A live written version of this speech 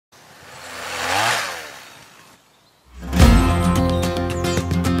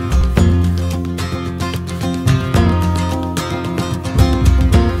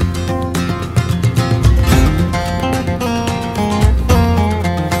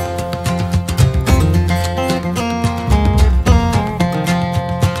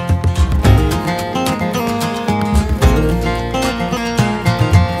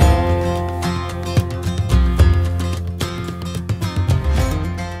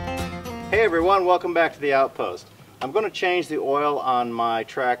Hey everyone, welcome back to the Outpost. I'm going to change the oil on my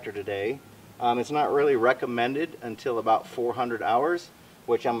tractor today. It's not really recommended until about 400 hours,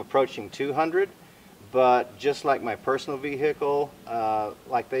 which I'm approaching 200. But just like my personal vehicle,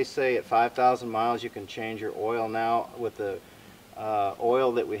 like they say at 5,000 miles you can change your oil now with the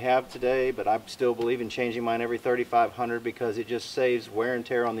oil that we have today, but I still believe in changing mine every 3,500 because it just saves wear and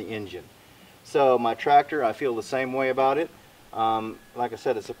tear on the engine. So my tractor, I feel the same way about it. Like I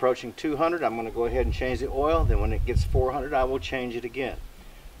said, it's approaching 200. I'm going to go ahead and change the oil. Then when it gets 400, I will change it again.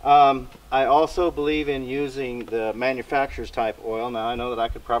 I also believe in using the manufacturer's type oil. Now I know that I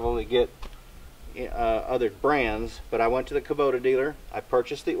could probably get other brands, but I went to the Kubota dealer. I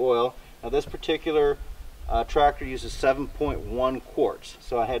purchased the oil. Now this particular tractor uses 7.1 quarts,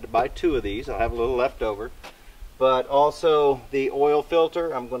 so I had to buy 2 of these. I'll have a little left over. But also the oil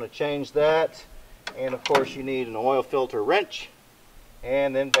filter, I'm going to change that. And of course you need an oil filter wrench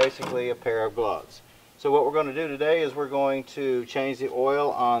and then basically a pair of gloves. So what we're going to do today is we're going to change the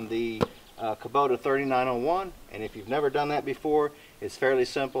oil on the Kubota 3901, and if you've never done that before, it's fairly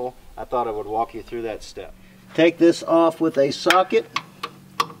simple. I thought I would walk you through that step. Take this off with a socket.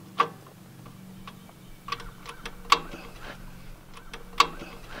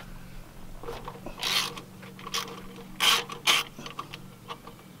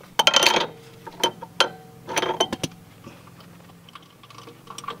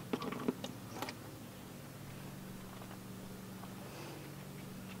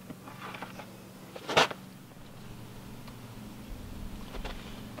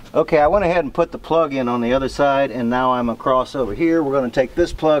 Okay, I went ahead and put the plug in on the other side, and now I'm across over here. We're going to take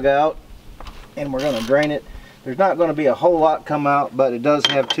this plug out and we're going to drain it. There's not going to be a whole lot come out, but it does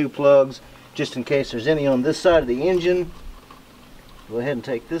have 2 plugs just in case there's any on this side of the engine. Go ahead and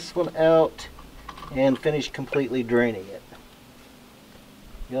take this one out and finish completely draining it.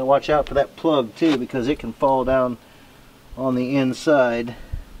 You gotta watch out for that plug too, because it can fall down on the inside.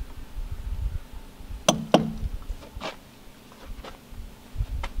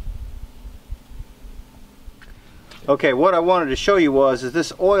 Okay, what I wanted to show you was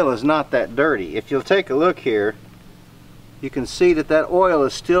this oil is not that dirty. If you'll take a look here, you can see that that oil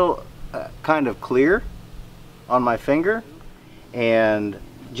is still kind of clear on my finger. And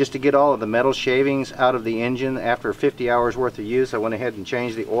just to get all of the metal shavings out of the engine after 50 hours worth of use, I went ahead and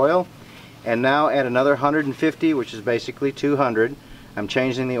changed the oil. And now at another 150, which is basically 200, I'm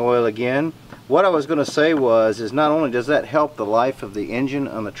changing the oil again. What I was going to say is not only does that help the life of the engine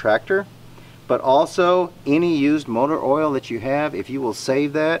on the tractor, but also any used motor oil that you have, if you will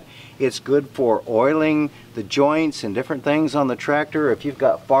save that, it's good for oiling the joints and different things on the tractor. If you've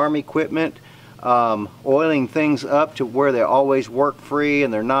got farm equipment, oiling things up to where they always work free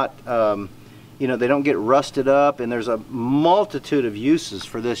and they're not, you know, they don't get rusted up. And there's a multitude of uses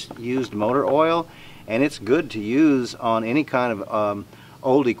for this used motor oil, and it's good to use on any kind of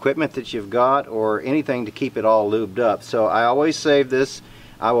old equipment that you've got or anything to keep it all lubed up. So I always save this.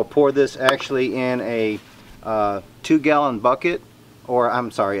 I will pour this actually in a 2-gallon bucket, or I'm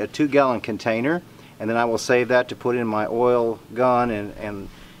sorry, a 2-gallon container, and then I will save that to put in my oil gun and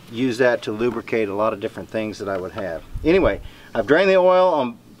use that to lubricate a lot of different things that I would have. Anyway, I've drained the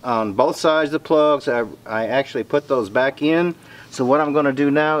oil on both sides of the plugs. I actually put those back in. So what I'm going to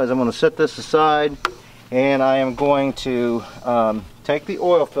do now is I'm going to set this aside, and I am going to take the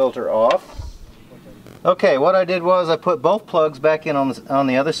oil filter off. Okay, what I did was I put both plugs back in on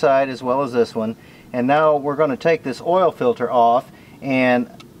the other side as well as this one, and now we're going to take this oil filter off. And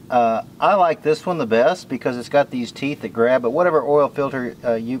I like this one the best because it's got these teeth that grab, but whatever oil filter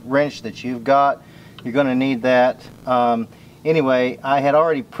wrench that you've got, you're going to need that. Anyway, I had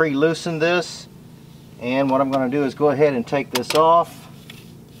already pre-loosened this, and what I'm going to do is go ahead and take this off.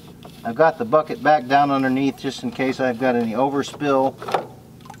 I've got the bucket back down underneath just in case I've got any overspill.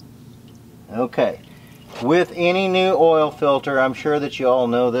 Okay. With any new oil filter, I'm sure that you all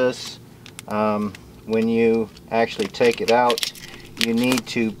know this, when you actually take it out, you need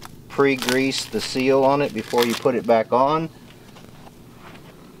to pre-grease the seal on it before you put it back on.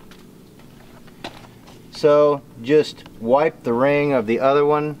 So just wipe the ring of the other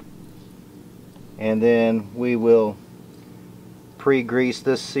one, and then we will pre-grease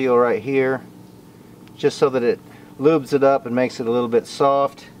this seal right here, just so that it lubes it up and makes it a little bit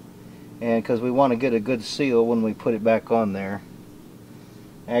soft. And because we want to get a good seal when we put it back on there.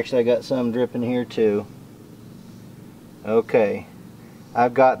 Actually, I got some dripping here too. Okay,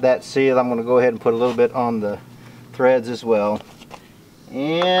 I've got that seal. I'm going to go ahead and put a little bit on the threads as well.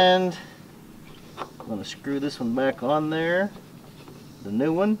 And I'm going to screw this one back on there, the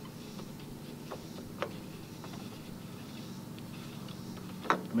new one.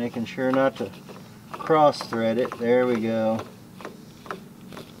 Making sure not to cross thread it. There we go.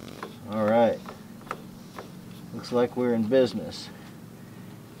 Alright. Looks like we're in business.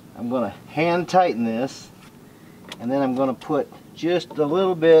 I'm going to hand tighten this, and then I'm going to put just a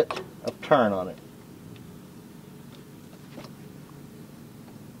little bit of turn on it.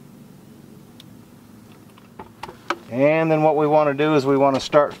 And then what we want to do is we want to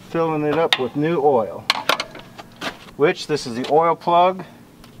start filling it up with new oil, which this is the oil plug.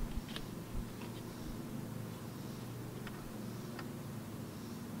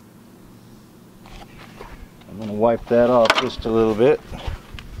 I'm going to wipe that off just a little bit.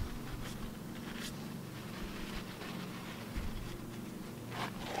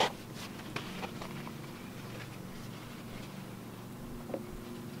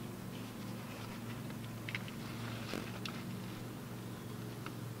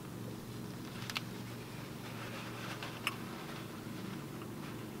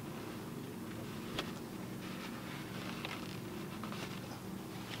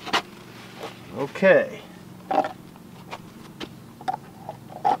 Okay.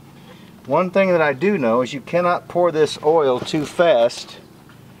 One thing that I do know is you cannot pour this oil too fast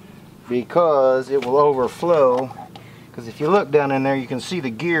because it will overflow. Because if you look down in there, you can see the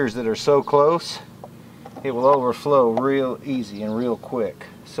gears that are so close. It will overflow real easy and real quick.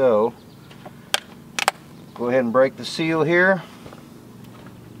 So go ahead and break the seal here.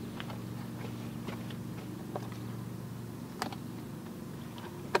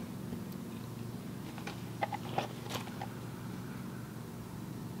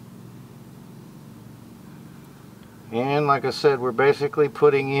 And like I said, we're basically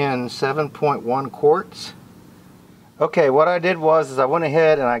putting in 7.1 quarts. Okay, what I did was I went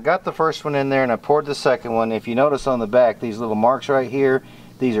ahead and I got the first one in there and I poured the second one. If you notice on the back, these little marks right here,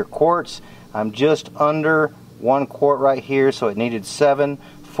 these are quarts. I'm just under 1 quart right here, so it needed 7,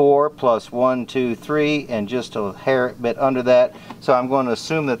 4 plus 1, 2, 3, and just a hair bit under that. So I'm going to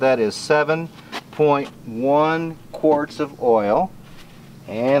assume that that is 7.1 quarts of oil.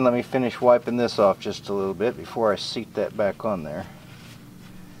 And let me finish wiping this off just a little bit before I seat that back on there.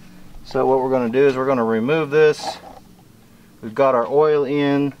 So what we're going to do is we're going to remove this. We've got our oil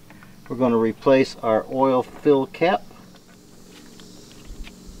in. We're going to replace our oil fill cap.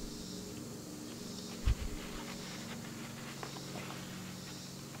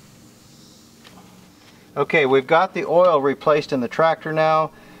 Okay, we've got the oil replaced in the tractor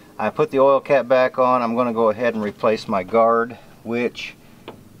now. I put the oil cap back on. I'm going to go ahead and replace my guard, which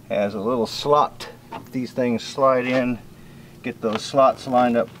has a little slot. These things slide in. Get those slots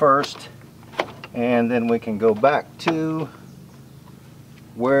lined up first, and then we can go back to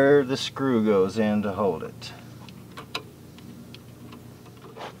where the screw goes in to hold it.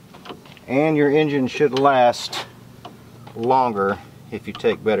 And your engine should last longer if you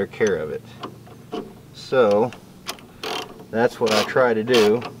take better care of it. So that's what I try to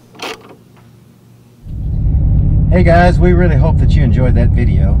do. Hey guys, we really hope that you enjoyed that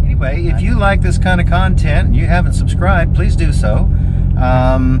video. Anyway, if you like this kind of content and you haven't subscribed, please do so.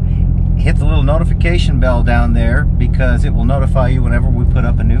 Hit the little notification bell down there because it will notify you whenever we put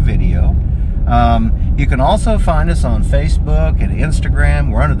up a new video. You can also find us on Facebook and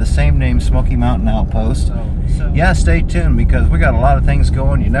Instagram. We're under the same name, Smoky Mountain Outpost. Yeah, stay tuned because we got a lot of things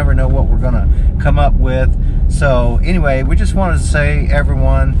going. You never know what we're going to come up with. So anyway, we just wanted to say,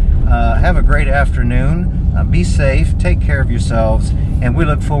 everyone, have a great afternoon. Be safe, take care of yourselves, and we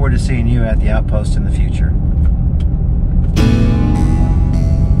look forward to seeing you at the Outpost in the future.